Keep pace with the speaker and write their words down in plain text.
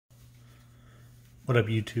What up,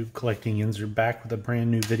 YouTube? Collecting Yinzer back with a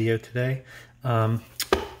brand new video today.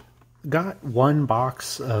 Got one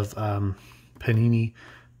box of Panini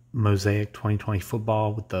Mosaic 2020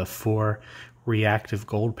 football with the 4 reactive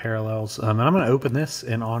gold parallels. And I'm going to open this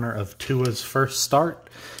in honor of Tua's first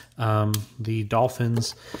start. The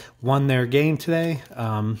Dolphins won their game today.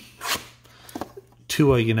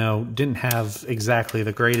 Tua, didn't have exactly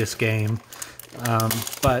the greatest game,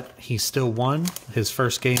 but he still won. His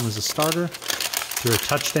first game as a starter. Threw a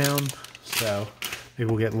touchdown, so maybe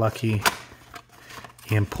we'll get lucky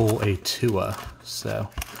and pull a Tua. So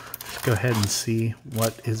let's go ahead and see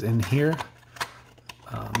what is in here.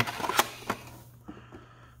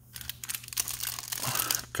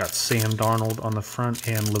 Got Sam Darnold on the front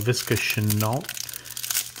and Laviska Shenault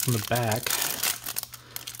on the back.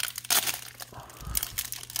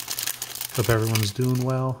 Hope everyone's doing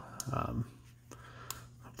well.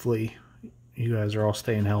 Hopefully you guys are all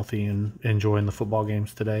staying healthy and enjoying the football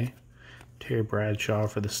games today. Terry Bradshaw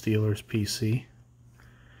for the Steelers PC.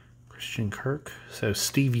 Christian Kirk. So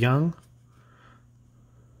Steve Young.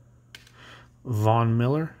 Von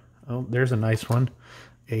Miller. Oh, there's a nice one.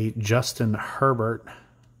 A Justin Herbert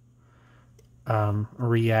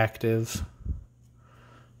reactive.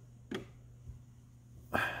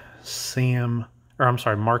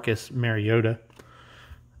 Marcus Mariota.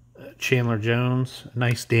 Chandler Jones,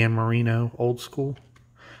 nice Dan Marino, old school.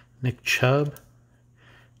 Nick Chubb,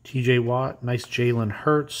 TJ Watt, nice Jalen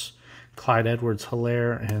Hurts, Clyde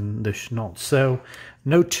Edwards-Helaire, and the Shenault. So,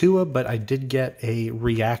 no Tua, but I did get a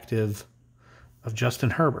reactive of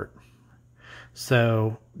Justin Herbert.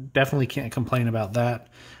 So, definitely can't complain about that.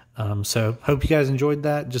 So, hope you guys enjoyed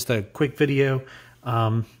that. Just a quick video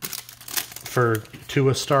for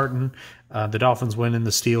Tua starting. The Dolphins winning,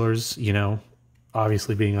 the Steelers,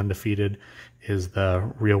 obviously being undefeated is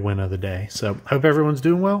the real win of the day. So hope everyone's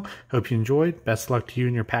doing well. Hope you enjoyed. Best of luck to you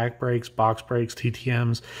in your pack breaks, box breaks,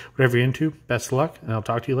 TTMs, whatever you're into. Best of luck, and I'll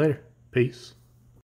talk to you later. Peace.